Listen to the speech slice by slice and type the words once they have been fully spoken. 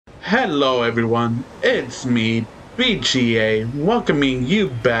Hello everyone, it's me, BGA, welcoming you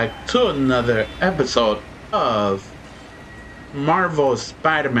back to another episode of Marvel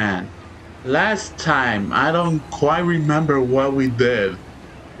Spider-Man. Last time, I don't quite remember what we did.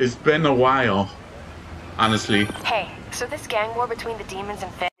 It's been a while, honestly. Hey, so this gang war between the demons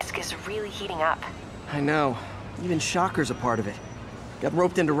and Fisk is really heating up. I know. Even Shocker's a part of it. Got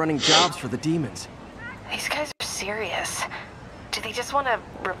roped into running jobs for the demons. These guys are serious. Do they just want to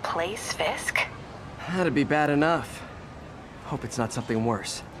replace Fisk? That'd be bad enough. Hope it's not something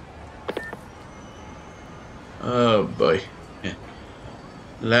worse. Oh boy.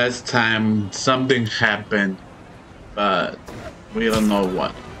 Last time something happened, but we don't know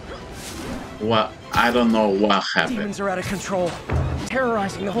what. I don't know what happened. Demons are out of control,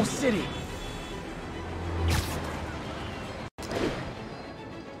 terrorizing the whole city.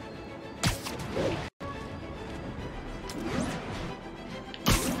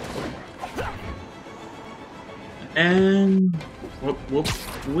 And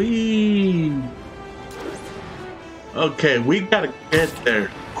okay, we gotta get there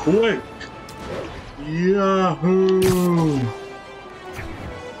quick. Yahoo!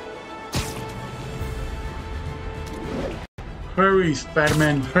 Hurry,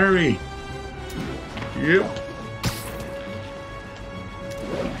 Spider-Man, hurry! Yep.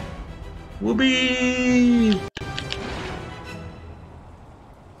 Whoopee!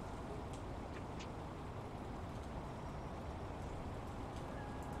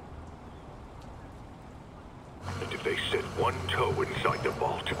 If they set one toe inside the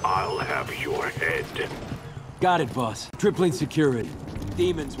vault, I'll have your head. Got it, boss. Tripling security.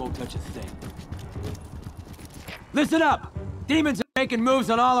 Demons won't touch a thing. Listen up! Demons are making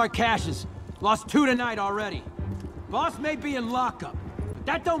moves on all our caches. Lost 2 tonight already. Boss may be in lockup, but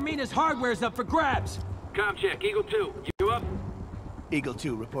that don't mean his hardware's up for grabs. Com check, Eagle 2. You up? Eagle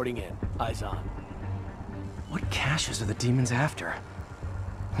 2 reporting in. Eyes on. What caches are the demons after?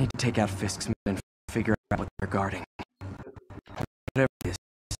 Need to take out Fisk's men and figure out what they're guarding. Whatever it is,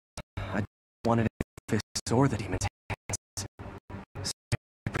 I don't want it in Fisk's or the demons' hands.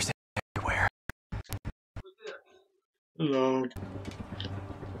 Snipers everywhere. Hello.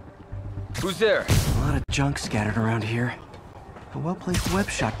 Who's there? A lot of junk scattered around here. A well-placed web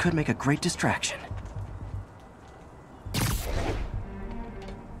shot could make a great distraction.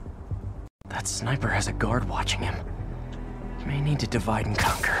 That sniper has a guard watching him. May need to divide and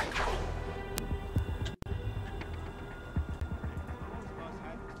conquer.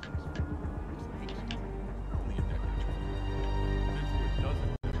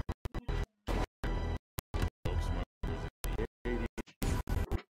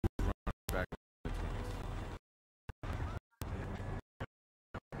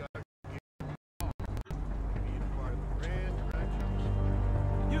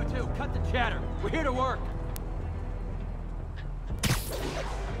 You two, cut the chatter. We're here to work.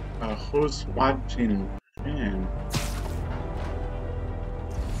 Who's watching him?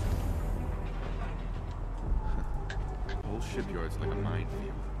 The whole shipyard's like a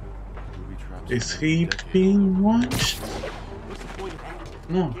minefield. Booby traps. Is he being watched?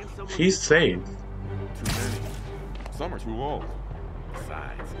 No, he's safe. Too many. Some are too old.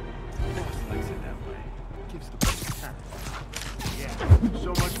 Besides, boss likes it that way. Gives the place a tap. Yeah, so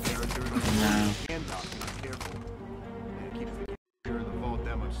much better during the No. handoff. Careful. And it keeps the gear in the vault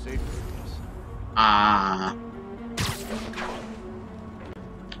that much safer for us. Ah.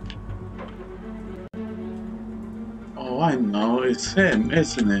 Oh, I know. It's him,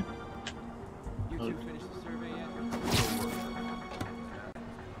 isn't it? You two finished the survey yet?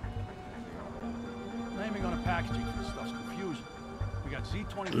 Naming on a packaging for this stuff's confusing. We got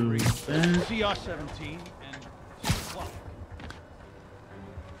Z23, Do that. CR17, and C12.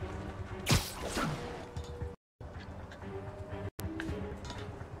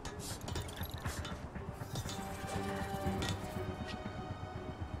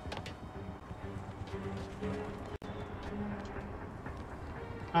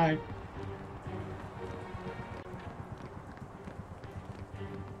 Hi.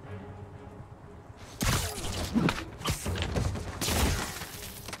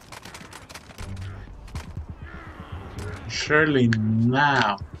 Surely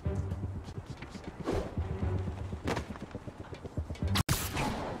now.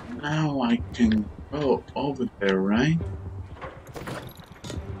 Now I can go over there, right?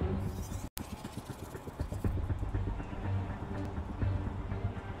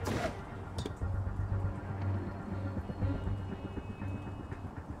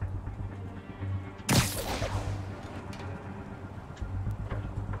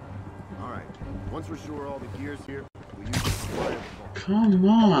 Once we're sure all the gear's here, we use the supply of the vault. Come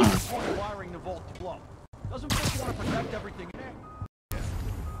on. Wiring the vault to blow. Doesn't Fisk want to protect everything in there? Yeah,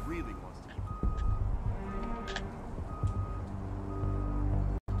 really wants to keep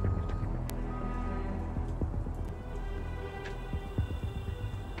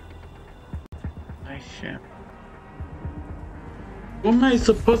Nice shit. Who am I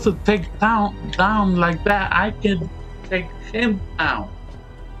supposed to take down like that? I can take him down.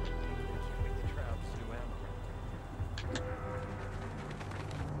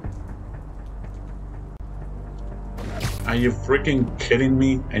 Are you freaking kidding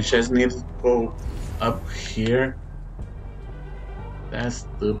me? I just need to go up here? That's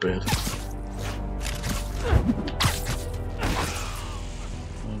stupid.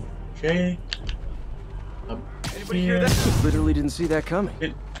 Okay. Up here. Literally didn't see that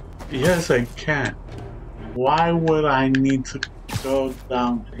coming. Yes, I can. Why would I need to go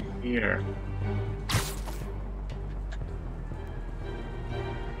down here?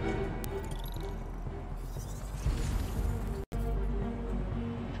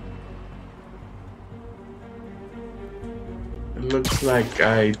 It looks like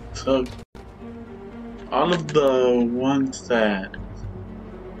I took all of the ones that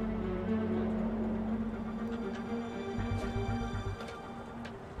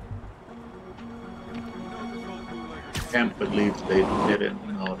can't believe they didn't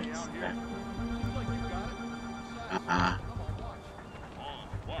notice that.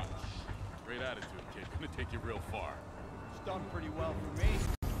 Great attitude, kid. Gonna take you real far. It's done pretty well for me.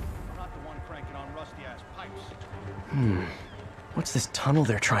 I'm not the one cranking on rusty-ass pipes. What's this tunnel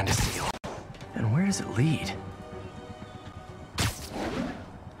they're trying to seal? And where does it lead?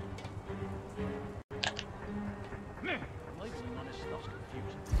 Labeling on this stuff's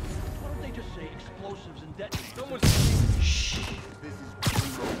confusing. Why don't they just say explosives and detonators?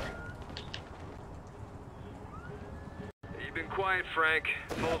 You been quiet, Frank.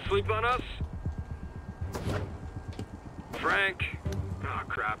 Fall asleep on us? Frank? Oh,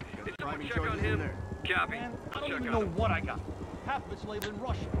 crap. Did someone check on him? Copy. Man, I I'll don't check even on know him. what I got. Half of it's labeled in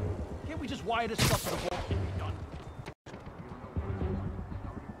Russian. Can't we just wire this stuff to the vault and be done?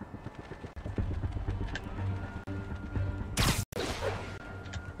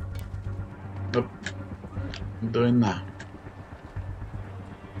 Nope. I'm doing that.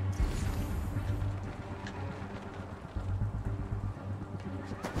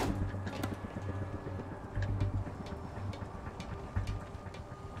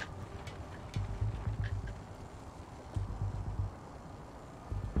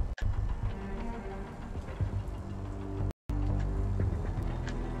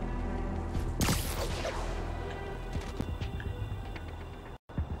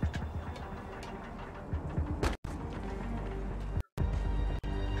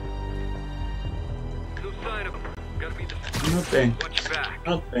 No sign of him. Gotta be the... No thanks. Watch your back.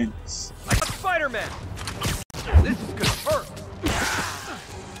 No thanks. I got Spider-Man! This is gonna hurt!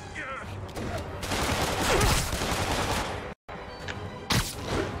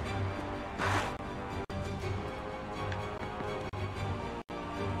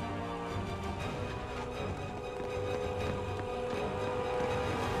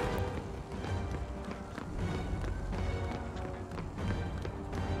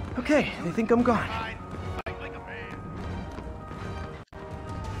 Okay, they think I'm gone. fight like a man.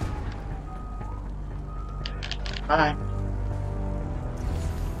 Bye.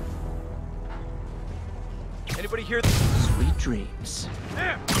 Anybody hear Sweet dreams.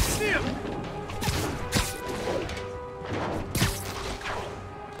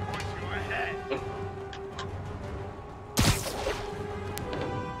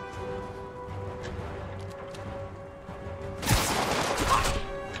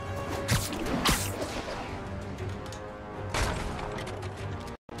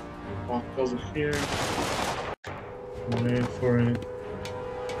 Walk over here. Wait for it.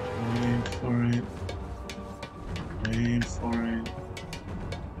 Wait for it. Wait for it.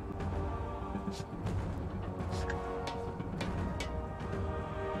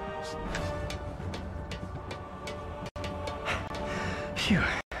 Phew,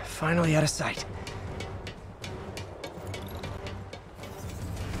 finally out of sight.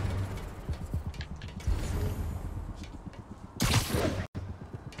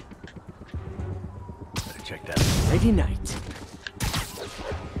 Better check that. Nighty night.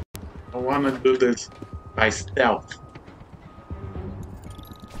 I want to do this by stealth.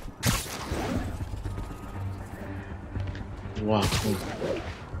 Wow.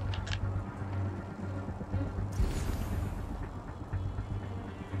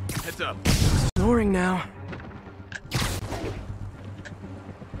 Heads up. Snoring now.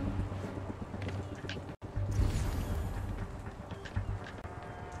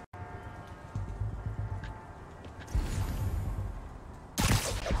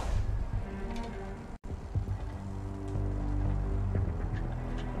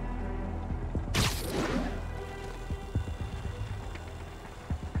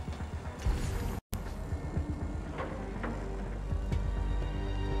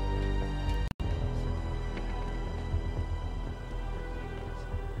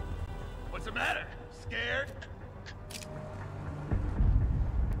 What's the matter? Scared?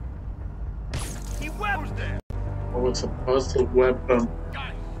 He was there. I was supposed to weapon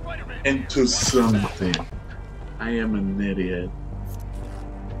Guys, Spider-Man. into something. I am an idiot.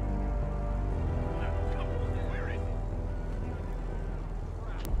 Where is he?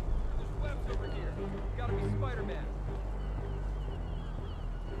 There's webs over here. Gotta be Spider-Man.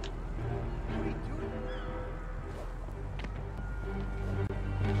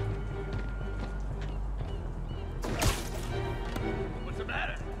 What's the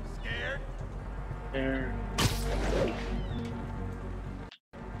matter? Scared? There.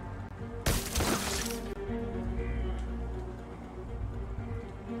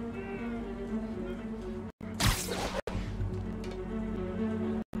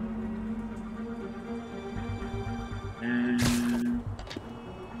 And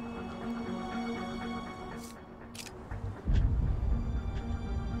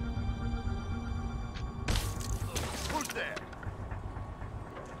Who's there?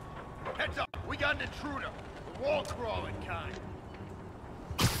 Heads up, we got an intruder. A wall crawling kind.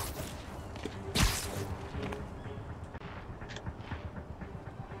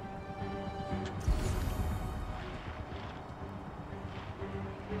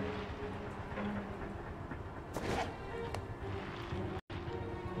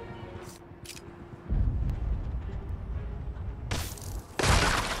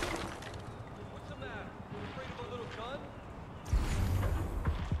 What's the matter? Afraid of a little gun?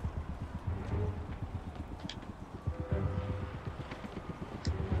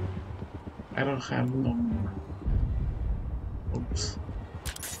 I don't have no more. Oops.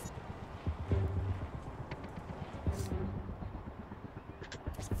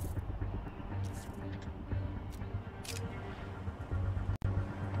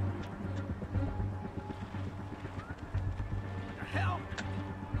 The hell?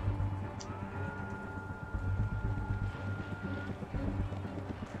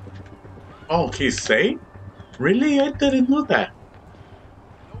 Oh, he's safe? Really? I didn't know that.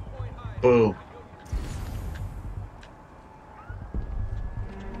 Boo.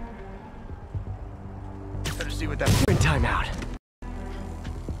 Better see what that. You're in timeout.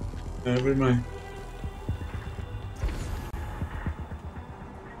 Never mind.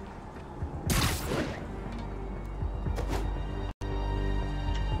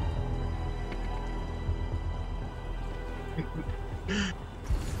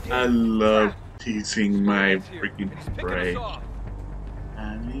 I love teasing my freaking prey.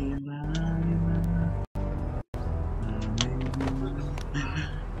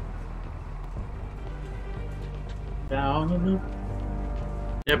 Down.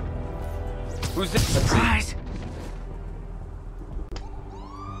 Yep. Who's this? Surprise!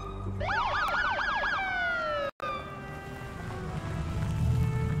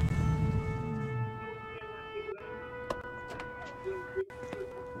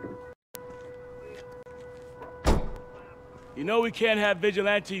 You know we can't have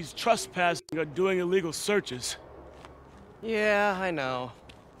vigilantes trespassing or doing illegal searches, Yeah, I know.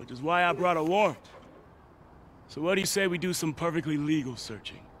 which is why I brought a warrant. So what do you say we do some perfectly legal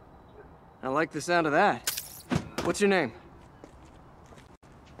searching? I like the sound of that. What's your name?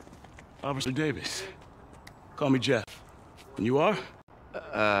 Officer Davis. Call me Jeff. And you are?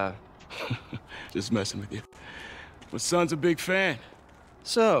 Just messing with you. My son's a big fan.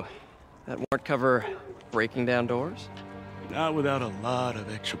 So, that warrant cover breaking down doors? Not without a lot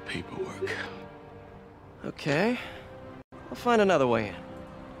of extra paperwork. Okay. I'll find another way in.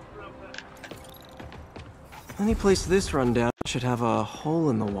 Any place this rundown should have a hole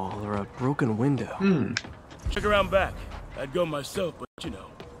in the wall or a broken window. Check around back. I'd go myself, but you know,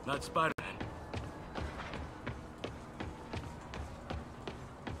 not Spider-Man.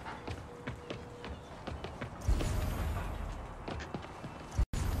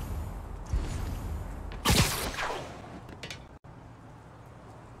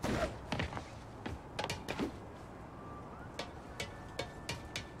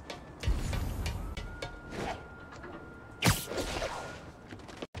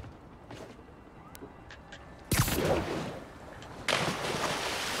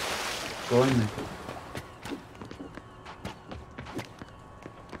 Go in there.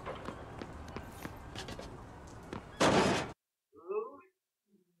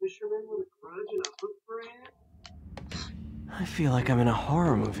 I feel like I'm in a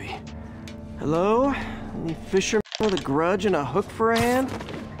horror movie. Hello? Any fisherman with a grudge and a hook for a hand?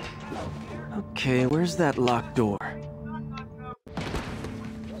 Okay, where's that locked door?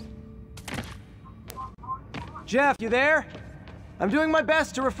 Jeff, you there? I'm doing my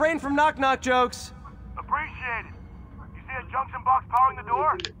best to refrain from knock-knock jokes. Appreciate it. You see a junction box powering the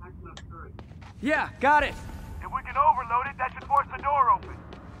door? Yeah, got it. If we can overload it, that should force the door open.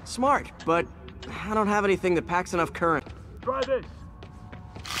 Smart, but I don't have anything that packs enough current. Try this.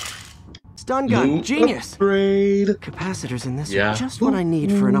 Stun gun, New genius! upgrade. Capacitors in this Yeah. are just what I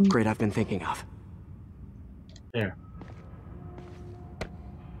need for an upgrade I've been thinking of. There.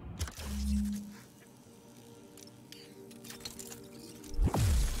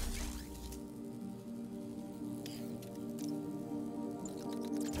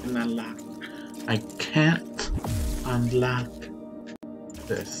 And unlock. I can't unlock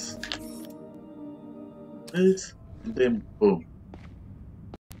this. This, then boom.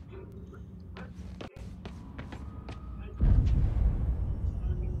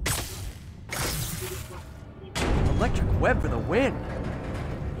 Electric web for the win.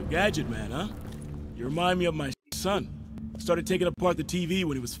 A gadget man, huh? You remind me of my son. Started taking apart the TV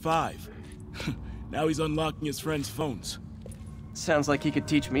when he was 5. Now he's unlocking his friends' phones. Sounds like he could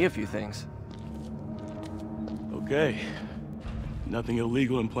teach me a few things. Okay. Nothing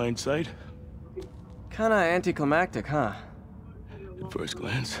illegal in plain sight? Kinda anticlimactic, huh? At first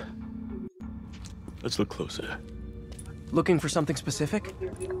glance. Let's look closer. Looking for something specific?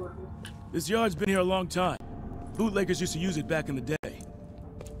 This yard's been here a long time. Bootleggers used to use it back in the day.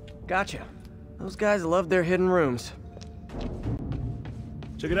 Gotcha. Those guys love their hidden rooms.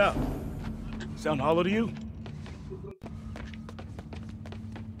 Check it out. Sound hollow to you?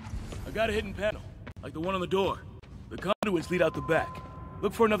 I got a hidden panel, like the one on the door. The conduits lead out the back.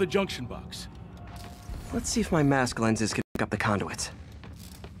 Look for another junction box. Let's see if my mask lenses can pick up the conduits.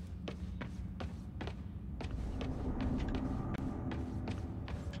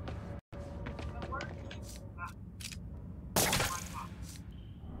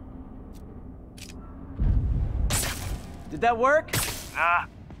 Did that work? Nah.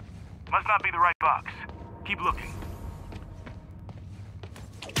 Must not be the right box. Keep looking.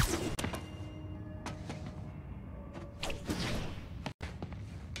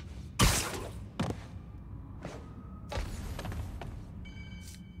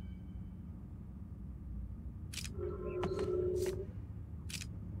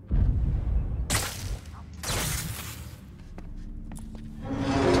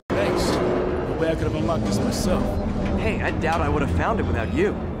 Thanks. No way I could have unlocked this myself. Hey, I doubt I would have found it without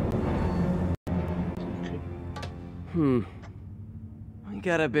you. We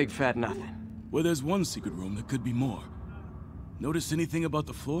got a big fat nothing. Well, there's one secret room that could be more. Notice anything about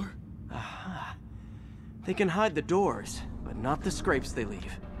the floor? Aha. They can hide the doors, but not the scrapes they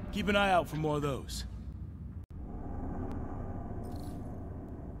leave. Keep an eye out for more of those.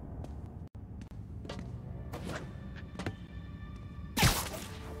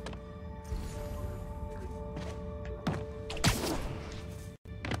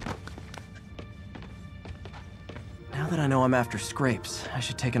 Now that I know I'm after scrapes, I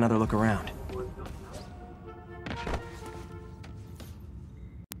should take another look around.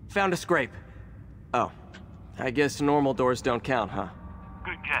 Found a scrape. Oh. I guess normal doors don't count, huh?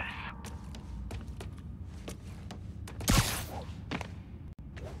 Good guess.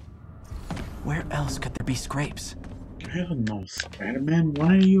 Where else could there be scrapes? I don't know, Spider-Man.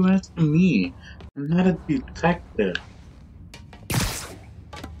 Why are you asking me? I'm not a detective.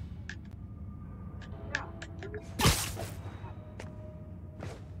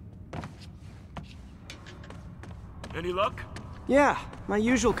 Any luck? Yeah, my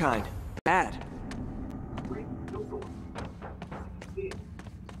usual kind. Bad.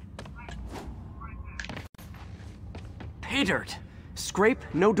 Pay dirt. Scrape,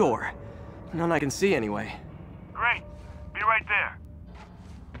 no door. None I can see anyway. Great. Be right there.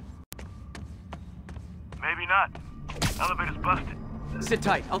 Maybe not. Elevator's busted. Sit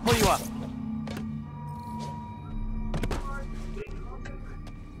tight, I'll pull you up.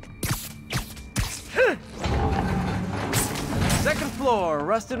 Second floor,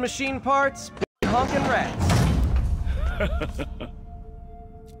 rusted machine parts, big honkin' rats.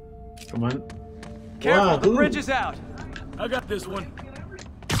 Come on. Careful, Wow, the ooh. bridge is out. I got this one.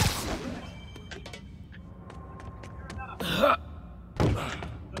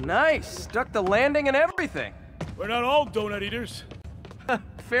 Nice, stuck the landing and everything. We're not all donut eaters.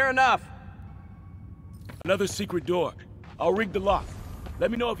 Fair enough. Another secret door. I'll rig the lock.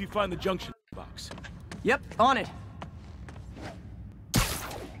 Let me know if you find the junction box. Yep, on it.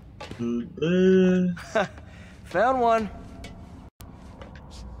 Do this. Found one.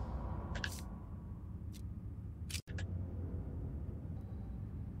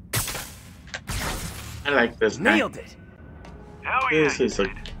 I like this guy. Nailed it. Hell yeah. This is a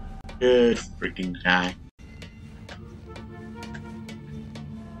good freaking guy.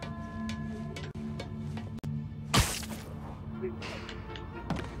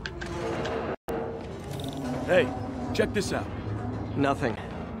 Check this out. Nothing.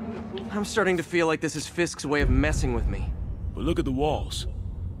 I'm starting to feel like this is Fisk's way of messing with me. But look at the walls.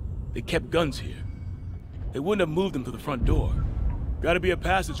 They kept guns here. They wouldn't have moved them to the front door. Gotta be a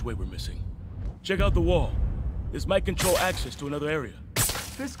passageway we're missing. Check out the wall. This might control access to another area.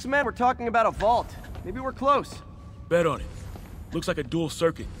 Fisk's men were talking about a vault. Maybe we're close. Bet on it. Looks like a dual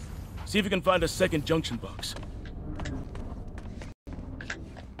circuit. See if you can find a second junction box.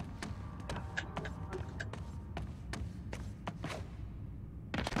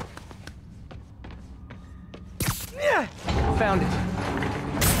 Yeah! Found it.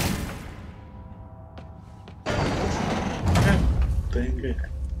 Dang it.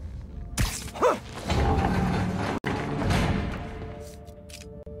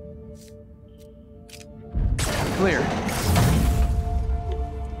 Clear.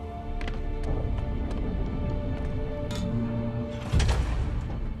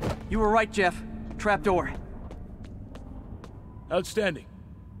 You were right, Jeff. Trapdoor. Outstanding.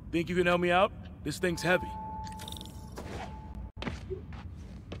 Think you can help me out? This thing's heavy.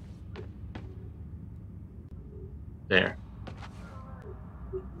 There.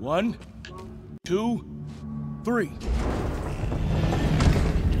 1, 2, 3.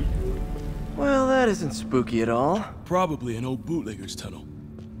 Well, that isn't spooky at all. Probably an old bootlegger's tunnel.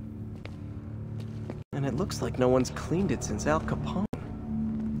 And it looks like no one's cleaned it since Al Capone.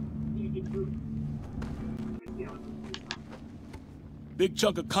 Big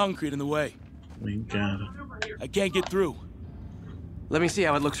chunk of concrete in the way. We got it. I can't get through. Let me see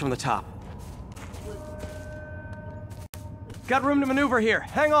how it looks from the top. Got room to maneuver here.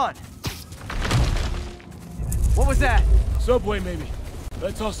 Hang on. What was that? Subway, maybe.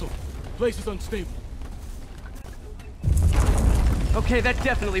 Let's hustle. Place is unstable. Okay, that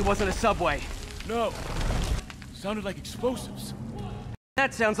definitely wasn't a subway. No. Sounded like explosives.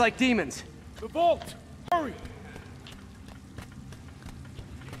 That sounds like demons. The vault! Hurry!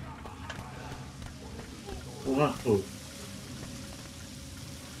 Whoa.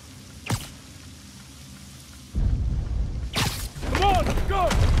 Come on, let's go!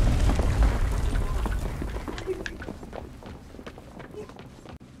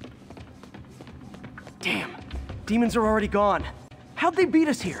 Damn. Demons are already gone. How'd they beat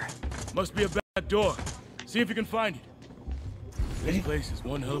us here? Must be a back door. See if you can find it. This place is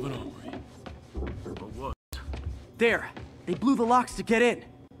one hell of an armory. Or what? There. They blew the locks to get in.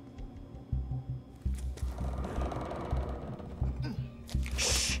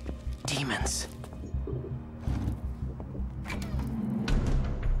 Shh. Demons.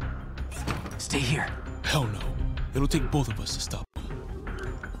 Stay here. Hell no. It'll take both of us to stop them.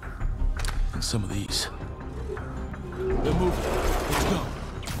 And some of these. They're moving. Let's go.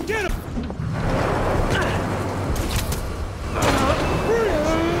 Get him!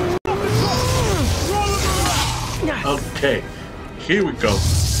 Okay, here we go.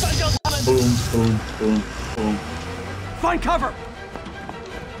 Boom, boom, boom, boom. Find cover!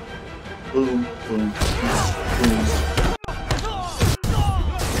 Boom, boom, boom.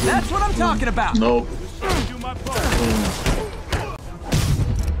 That's what I'm talking about! Nope. Do my part.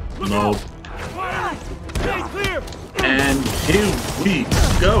 Boom. Nope. Stay clear! And here we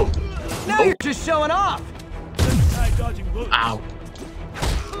go. Now you're just showing off! Dodging bullets. Ow.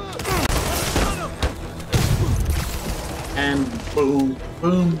 And boom,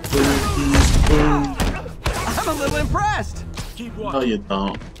 boom, boom, boom, boom. I'm a little impressed! Keep No, watching. you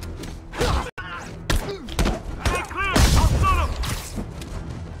don't. Stay clear! I'll stun him!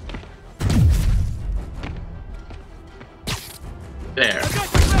 There.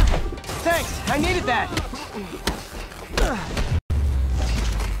 Thanks, I needed that!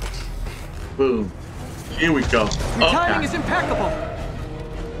 Boom. Here we go. Your timing is impeccable!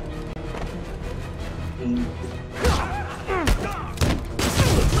 Boom.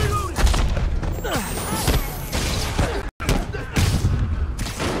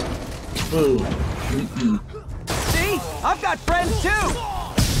 Boom. Mm-mm. See? I've got friends too!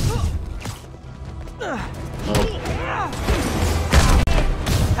 Oh.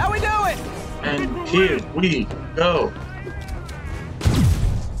 How we doing? And here we go.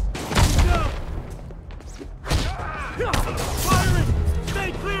 Firing!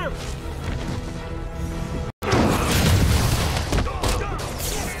 Stay clear!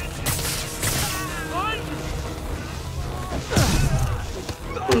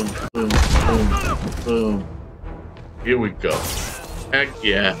 Boom, boom, boom, boom. Here we go. Heck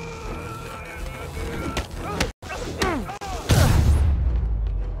yeah.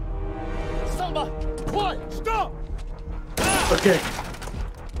 Samba! Quiet! Stop! Okay.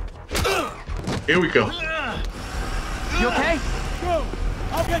 Here we go. You okay? Go!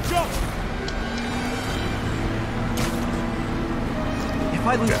 I'll get you! If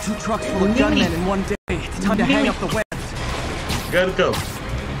I lose 2 trucks full of gunmen in one day, it's time to hang up the webs. Gotta go.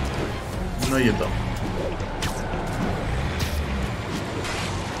 No, you don't.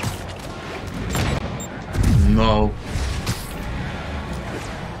 No.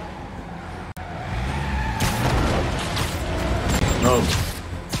 No.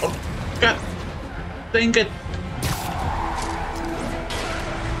 Oh, God. Dang it.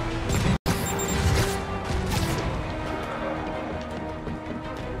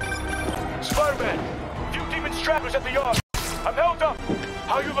 Spider-Man! Few demon strappers at the yard. I'm held up.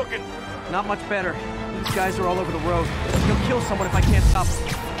 How you looking? Not much better. These guys are all over the road. He'll kill someone if I can't stop him.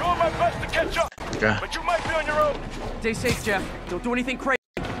 Doing my best to catch up. Okay. But you might be on your own. Stay safe, Jeff. Don't do anything crazy.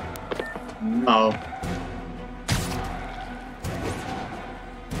 No.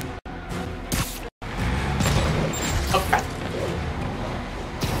 Okay.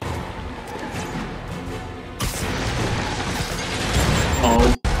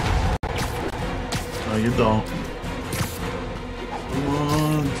 Oh. No, you don't. Come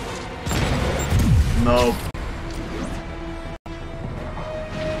on. No.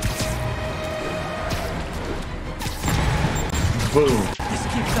 Boom. This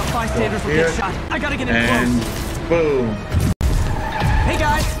keeps the bystanders will get shot. I gotta get in And close. boom. Hey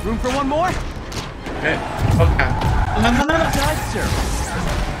guys, room for one more? Okay. Okay. No, no, no, no. Guys, sir.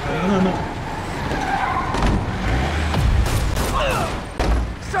 No, no.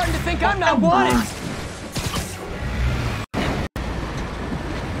 Starting to think I'm not wanted.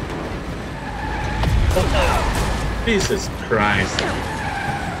 Jesus Christ.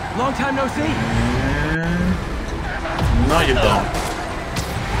 Long time no see. No, you don't.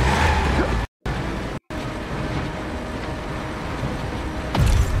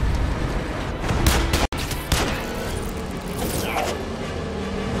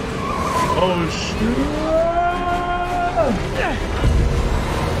 Oh, shit.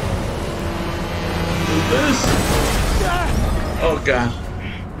 This? Oh, God.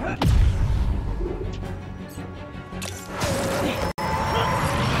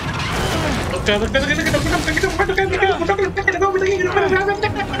 Oh,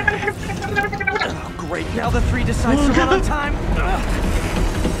 great. Now the 3 decides to run on time.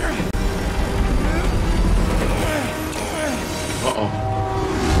 Uh-oh.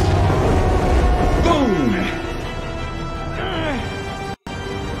 Boom!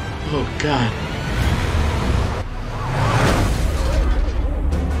 Oh, God.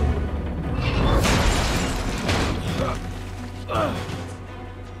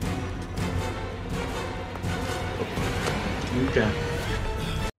 Okay.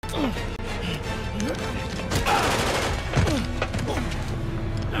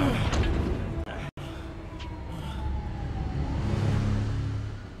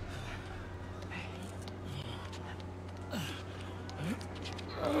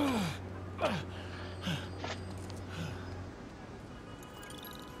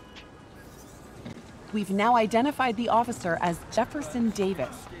 We've now identified the officer as Jefferson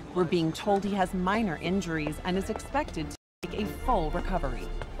Davis. We're being told he has minor injuries and is expected to make a full recovery.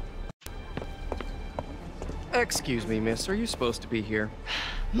 Excuse me, miss. Are you supposed to be here?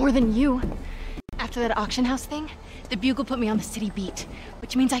 More than you. After that auction house thing, the Bugle put me on the city beat,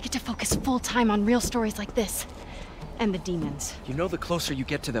 which means I get to focus full-time on real stories like this. And the demons. You know the closer you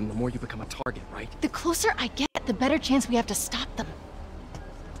get to them, the more you become a target, right? The closer I get, the better chance we have to stop them.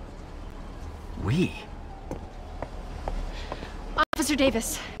 We? Officer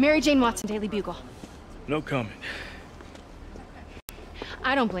Davis, Mary Jane Watson, Daily Bugle. No comment.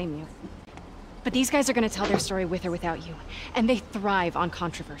 I don't blame you. But these guys are gonna tell their story with or without you, and they thrive on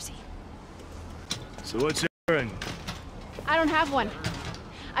controversy. So what's your end? I don't have one.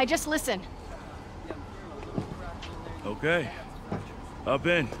 I just listen. Okay. Up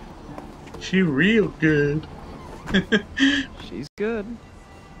in. She real good. She's good.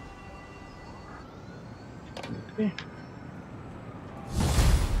 Okay.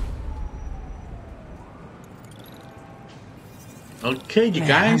 Okay, you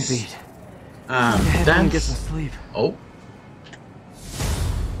guys. Get some sleep. Oh.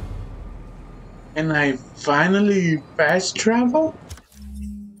 Can I finally fast travel?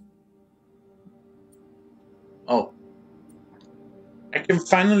 Oh. I can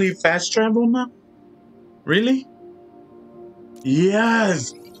finally fast travel now? Really?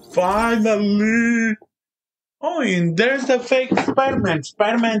 Yes! Finally! Oh, and there's the fake Spider-Man.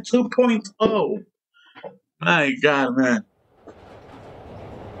 Spider-Man 2.0. My God, man.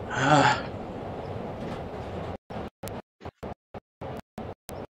 Huh?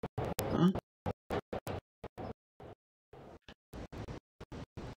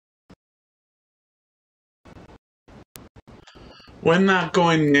 We're not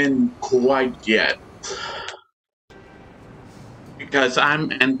going in quite yet, because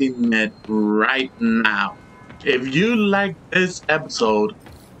I'm ending it right now. If you like this episode,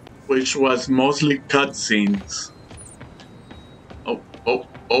 which was mostly cutscenes, oh,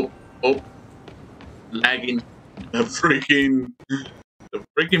 lagging. The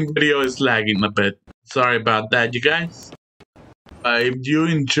freaking video is lagging a bit. Sorry about that, you guys. If you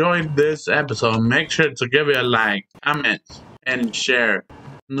enjoyed this episode, make sure to give it a like, comment, and share.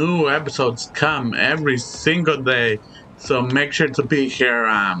 New episodes come every single day, so make sure to be here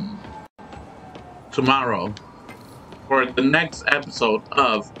tomorrow for the next episode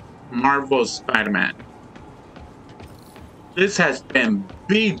of Marvel's Spider-Man. This has been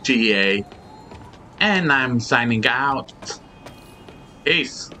BGA, and I'm signing out.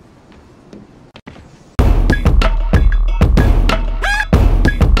 Peace.